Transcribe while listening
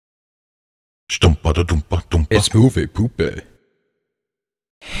It's Moviepoopie.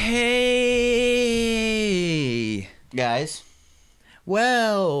 Hey, Guys,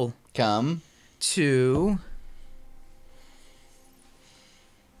 well, come. to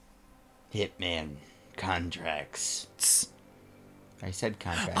Hitman contracts. I said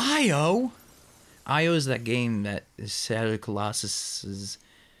contracts. IO. IO is that game that is Shadow Colossus's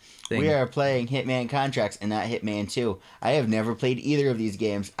thing. We are playing Hitman contracts and not Hitman 2. I have never played either of these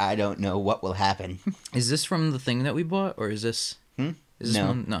games. I don't know what will happen. Is this from the thing that we bought, or is this? Is this No.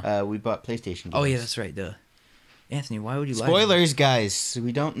 one? No. We bought PlayStation games. Oh yeah, that's right. Duh. Anthony, why would you lie? Spoilers, guys.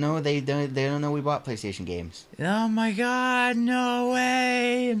 We don't know. They don't know we bought PlayStation games. Oh my God! No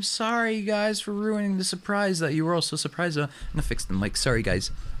way! I'm sorry, guys, for ruining the surprise that you were also surprised about. I'm gonna fix the mic. Sorry,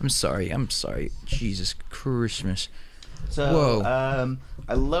 guys. I'm sorry. Jesus Christmas. So, Whoa.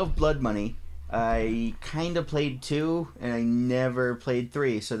 I love Blood Money. I kind of played 2, and I never played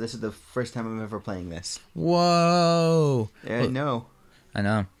 3, so this is the first time I'm ever playing this. Whoa. Yeah, I know. I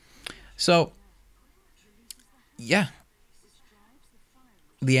know. So, yeah.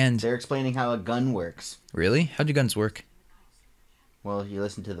 The end. They're explaining how a gun works. Really? How do guns work? Well, you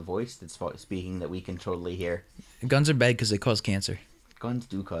listen to the voice that's speaking that we can totally hear. Guns are bad because they cause cancer. Guns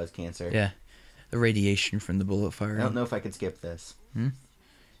do cause cancer. Yeah. The radiation from the bullet I fire. don't know if I could skip this.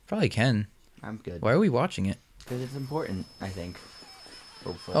 Probably can. I'm good. Why are we watching it? Because it's important, I think.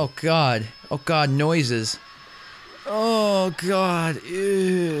 Hopefully. Oh, God. Oh, God. Noises. Oh, God.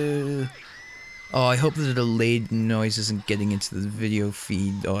 Ew. Oh, I hope the delayed noise isn't getting into the video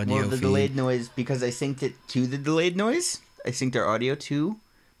feed, audio Well, the feed. delayed noise, because I synced it to the delayed noise. I synced our audio to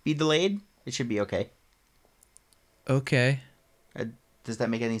be delayed. It should be okay. Okay. Does that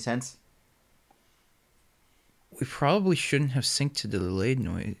make any sense? We probably shouldn't have synced to the delayed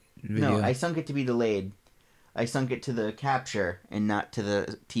noise video. No, I sunk it to be delayed. I sunk it to the capture and not to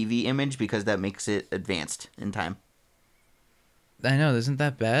the TV image because that makes it advanced in time. I know, isn't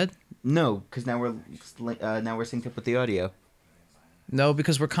that bad? No, because now we're synced up with the audio. No,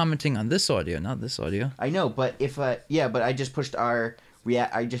 because we're commenting on this audio, not this audio. I know, but if but I just pushed our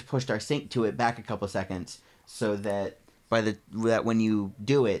sync to it back a couple seconds so that that when you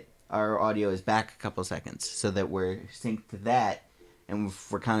do it, our audio is back a couple seconds so that we're synced to that, and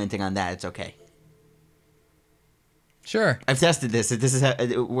if we're commenting on that, it's okay. Sure. I've tested this. This is how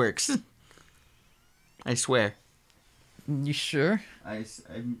it works. I swear. You sure? I'm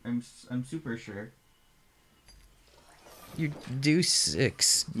super sure. You do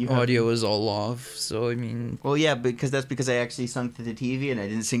 6. You have- Audio is all off, so I mean... Well, yeah, because that's because I actually synced to the TV and I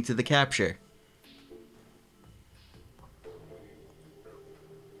didn't sync to the capture.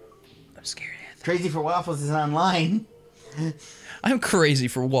 I'm scared. Crazy for Waffles is online. I'm crazy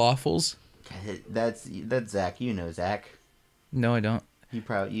for waffles. That's Zach. You know Zach. No, I don't.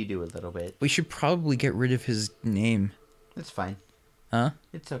 You do a little bit. We should probably get rid of his name. It's fine. Huh?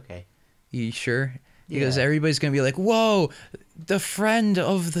 It's okay. You sure? Because Yeah. everybody's gonna be like, "Whoa, the friend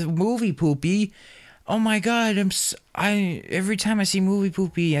of the Moviepoopie! Oh my God, every time I see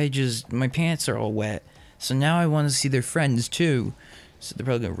Moviepoopie, my pants are all wet. So now I want to see their friends too. So they're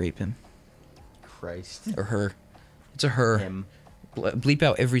probably gonna rape him Christ. or her. It's a her. Him. Bleep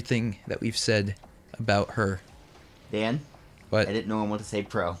out everything that we've said about her. Dan, What? edit normal to say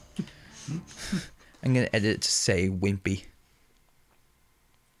pro. I'm gonna edit it to say wimpy.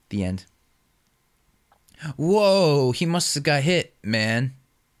 The end. Whoa, he must have got hit, man.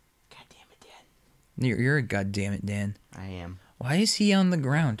 God damn it, Dan. You're a goddamn Dan. I am. Why is he on the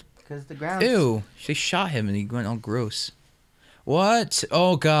ground? Because the ground. Ew, they shot him and he went all gross. What?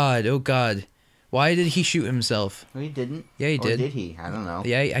 Oh God, oh God. Why did he shoot himself? No, he didn't. Yeah, he Or did. did he? I don't know.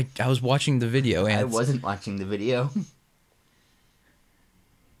 Yeah, I was watching the video and I wasn't watching the video.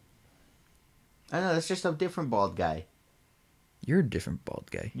 I know, that's just a different bald guy. You're a different bald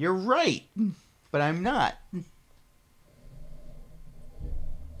guy. You're right. But I'm not.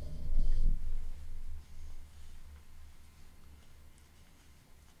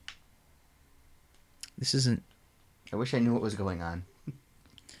 This isn't... I wish I knew what was going on.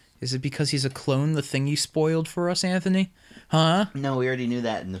 Is it because he's a clone, the thing you spoiled for us, Anthony? Huh? No, we already knew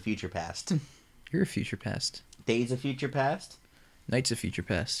that in the future past. You're a future past. Days of future past? Night's a future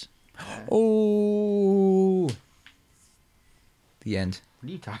past. Oh! The end. What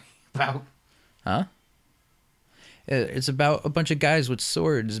are you talking about? Huh? It's about a bunch of guys with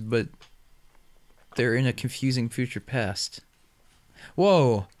swords, but they're in a confusing future past.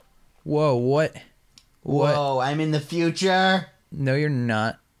 Whoa. Whoa, what? What? Whoa, I'm in the future. No, you're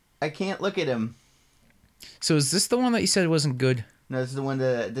not. I can't look at him. So is this the one that you said wasn't good? No, this is the one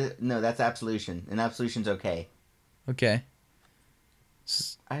no, that's Absolution. And Absolution's okay. Okay.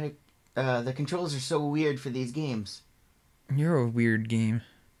 I The controls are so weird for these games. You're a weird game.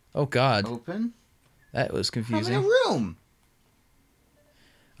 Oh God, Open? that was I'm in a confusing. room!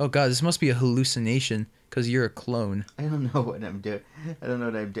 Oh God, this must be a hallucination because you're a clone. I don't know what I'm doing. I don't know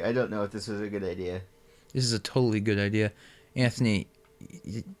what I'm doing. I don't know if this was a good idea. This is a totally good idea, Anthony.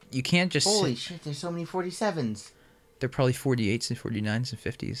 You can't just. Holy shit! There's so many 47s. They're probably 48s and 49s and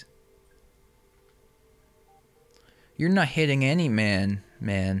 50s. You're not hitting any man.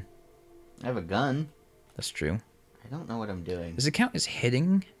 I have a gun. That's true. I don't know what I'm doing. Does it count as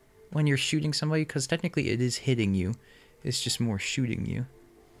hitting when you're shooting somebody? Because technically it is hitting you. It's just more shooting you.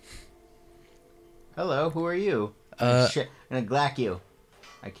 Hello, who are you? Shit, I'm gonna glack you.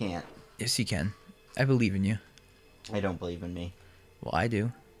 I can't. Yes, you can. I believe in you. I don't believe in me. Well, I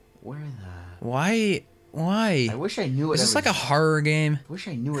do. Where the... Why? I wish I knew what Is this like a horror game? I wish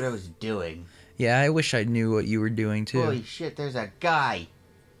I knew what I was doing. Yeah, I wish I knew what you were doing too. Holy shit, there's a guy.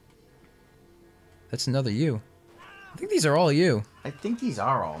 That's another you. I think these are all you. I think these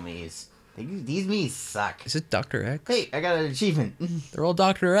are all me's. These me's suck. Is it Dr. X? Hey, I got an achievement. They're all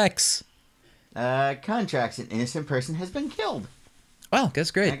Dr. X. Contracts. An innocent person has been killed. Wow,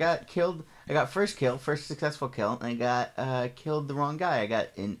 that's great. I got killed. I got first successful kill, and I got killed the wrong guy. I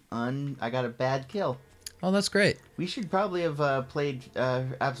got a bad kill. Oh, that's great. We should probably have played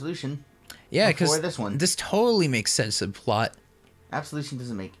Absolution. Yeah, before because this one. This totally makes sense in plot. Absolution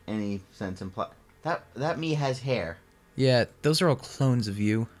doesn't make any sense in plot. That me has hair. Yeah, those are all clones of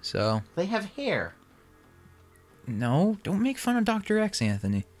you, so... They have hair. No, don't make fun of Dr. X,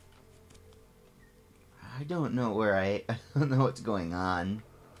 Anthony. I don't know I don't know what's going on.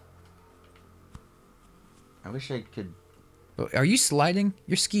 I wish I could... Are you sliding?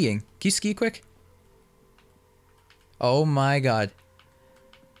 You're skiing. Can you ski quick? Oh my God.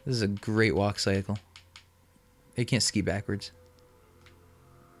 This is a great walk cycle. You can't ski backwards.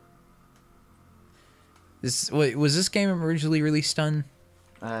 Wait, was this game originally released on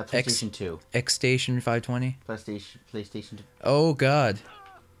PlayStation 2. X Station 520? PlayStation 2. Oh God.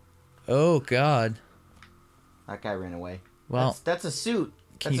 Oh God. That guy ran away. Well, that's a suit.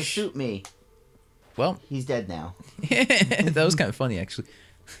 That's a suit me. Well, he's dead now. That was kind of funny, actually.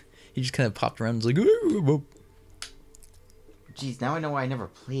 He just kind of popped around and was like, "Ooh." Jeez, now I know why I never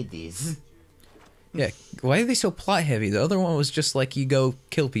played these. Yeah, why are they so plot heavy? The other one was just like you go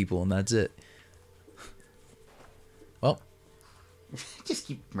kill people and that's it. Well, just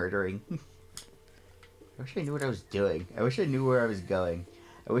keep murdering. I wish I knew what I was doing. I wish I knew where I was going.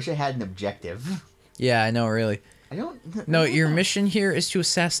 I wish I had an objective. Yeah, I know, really. I don't... No, your mission here is to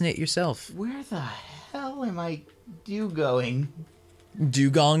assassinate yourself. Where the hell am I going?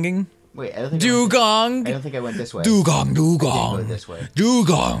 Dugonging? Wait, I don't think Dugong! I don't think I went this way. Dugong, I dugong. did go this way.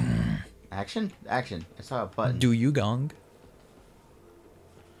 Dugong. Action? Action. I saw a button. Do you gong?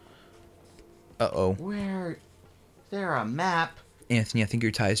 Uh-oh. Where? Is there a map? Anthony, I think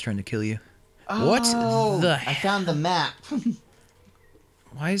your tie is trying to kill you. Oh, What the I found the map.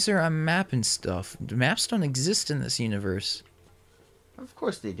 Why is there a map and stuff? Maps don't exist in this universe. Of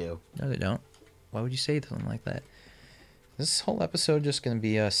course they do. No, they don't. Why would you say something like that? This whole episode just gonna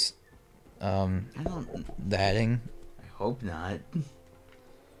be us, I don't... thatting. I hope not.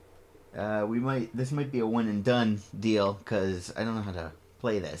 This might be a one and done deal, because I don't know how to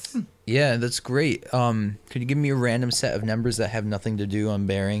play this. Yeah, that's great. Could you give me a random set of numbers that have nothing to do on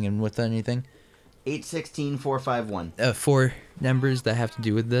bearing and with anything? 8, 16, 4, 5, 1. 4 numbers that have to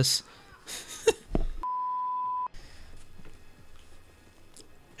do with this.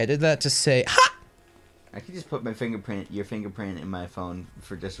 I did that to say, ha! I could just put your fingerprint in my phone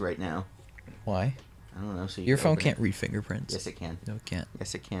for just right now. Why? I don't know. So Your phone can't read fingerprints. Yes, it can. No, it can't.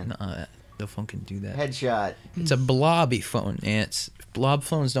 Yes, it can. Nuh-uh. No phone can do that. Headshot. It's a blobby phone, ants. Blob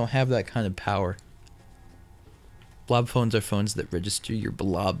phones don't have that kind of power. Blob phones are phones that register your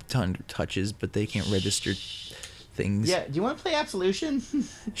blob touches, but they can't register things. Yeah, do you want to play Absolution?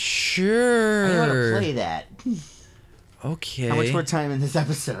 Sure. I want to play that. Okay. How much more time in this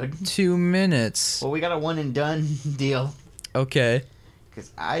episode? 2 minutes. Well, we got a one and done deal. Okay.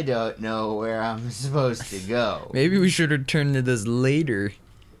 Because I don't know where I'm supposed to go. Maybe we should return to this later.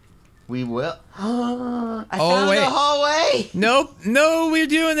 We will. I found the hallway! Nope. No, we're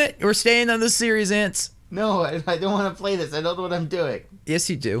doing it. We're staying on this series, ants. No, I don't want to play this. I don't know what I'm doing. Yes,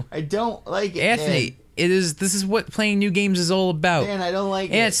 you do. I don't like it, Anthony, Dan. this is what playing new games is all about. Dan, I don't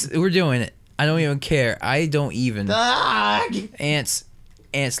like Ants, it. we're doing it. I don't even care. I don't even. Dog! Ants,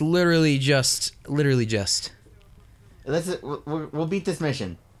 literally just. That's it. We'll beat this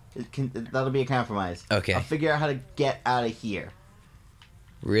mission. That'll be a compromise. Okay. I'll figure out how to get out of here.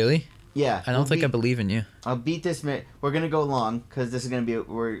 Really? Yeah. I don't think I believe in you. I'll beat this. We're gonna go long because this is gonna be.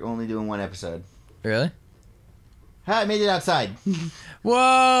 We're only doing one episode. Really? Ha! I made it outside.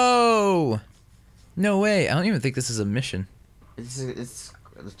 Whoa! No way. I don't even think this is a mission. It's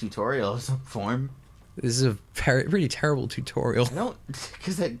a tutorial of some form. This is a pretty terrible tutorial. I don't.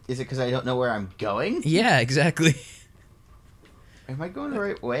 Is it because I don't know where I'm going? Yeah, exactly. Am I going the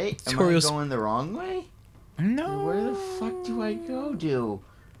right way? Tutorials. Am I going the wrong way? No. Where the fuck do I go to?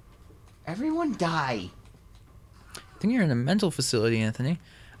 Everyone die. I think you're in a mental facility, Anthony.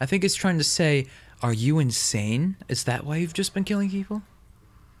 I think it's trying to say, are you insane? Is that why you've just been killing people?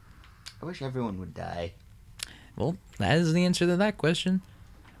 I wish everyone would die. Well, that is the answer to that question.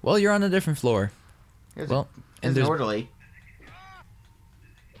 Well, you're on a different floor. There's and an orderly.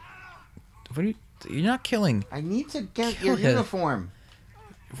 What are you? You're not killing. I need to get Kill your him. uniform.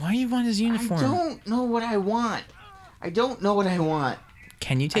 Why do you want his uniform? I don't know what I want. I don't know what I want.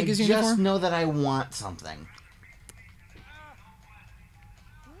 Can you take his I uniform? just know that I want something.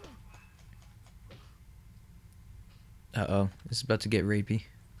 Uh-oh. This is about to get rapey.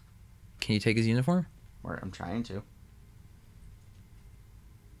 Can you take his uniform? Or I'm trying to.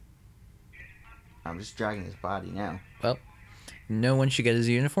 I'm just dragging his body now. Well, no one should get his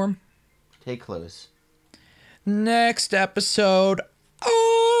uniform. Take clothes. Next episode.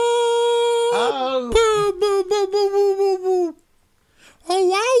 Oh! Boo, boo, boo, boo, boo, boo, boo.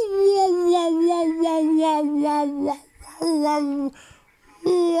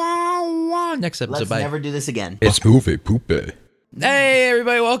 Oh, wow. Next episode. Let's Bye. never do this again. It's Moviepoopie. Hey,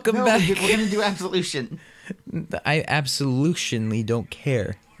 everybody, welcome No, back. we're gonna do absolution. I absolutely don't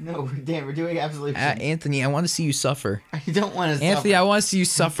care. No, Dan, we're doing absolution. Anthony, I want to see you suffer. I don't want to Anthony, suffer. I want to see you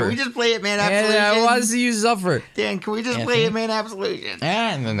suffer. Can we just play it, man? Anthony, Absolution. I want to see you suffer. Dan, can we just Anthony? play it, man? Absolution.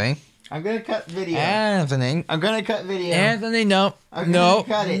 Anthony. I'm gonna cut video. Anthony. I'm gonna cut video. Anthony, no. I'm No. gonna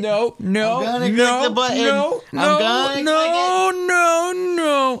cut it. No. No. I'm gonna no. click the button. No. I'm No. gonna No. click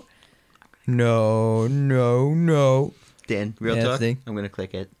No. No. No. No. No. Dan, real Anthony. talk. I'm gonna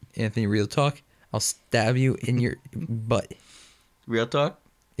click it. Anthony, real talk. I'll stab you in your butt. Real talk.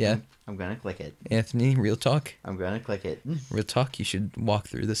 Yeah. I'm gonna click it. Anthony, real talk. I'm gonna click it. Real talk. You should walk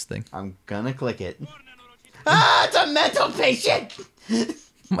through this thing. I'm gonna click it. Ah, it's a mental patient. Oh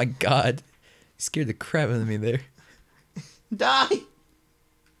my God. You scared the crap out of me there. Die.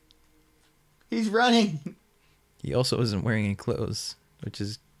 He's running. He also isn't wearing any clothes, which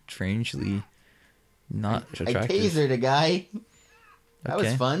is strangely not I attractive. tasered a guy. That was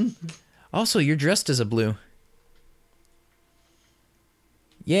Okay. fun. Also, you're dressed as a blue.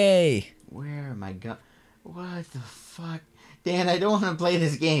 Yay! Where am I going? What the fuck? Dan, I don't want to play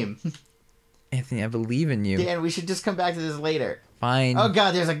this game. Anthony, I believe in you. Dan, we should just come back to this later. Fine. Oh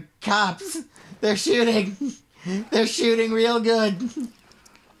god, there's a cops. They're shooting. They're shooting real good.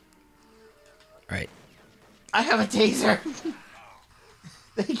 Right. I have a taser.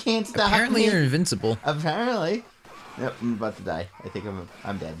 They can't stop Apparently me. you're invincible. Apparently. Yep, I'm about to die. I think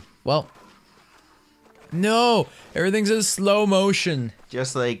I'm dead. Well. No! Everything's in slow motion.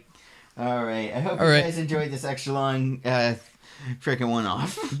 Just like, alright. I hope All you right. guys enjoyed this extra long, freaking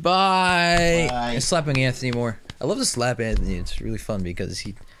one-off. Bye! Bye. I'm slapping Anthony more. I love to slap Anthony. It's really fun because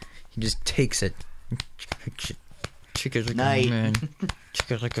he just takes it. Chicken like Night. a man.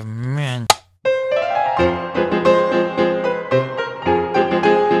 Chicken like a man.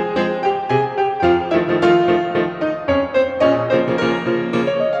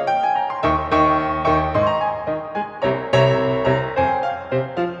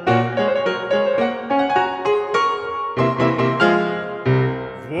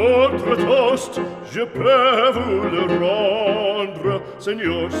 Votre toast, je peux vous le rendre,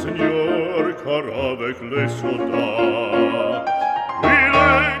 Seigneur, Seigneur, car avec les soldats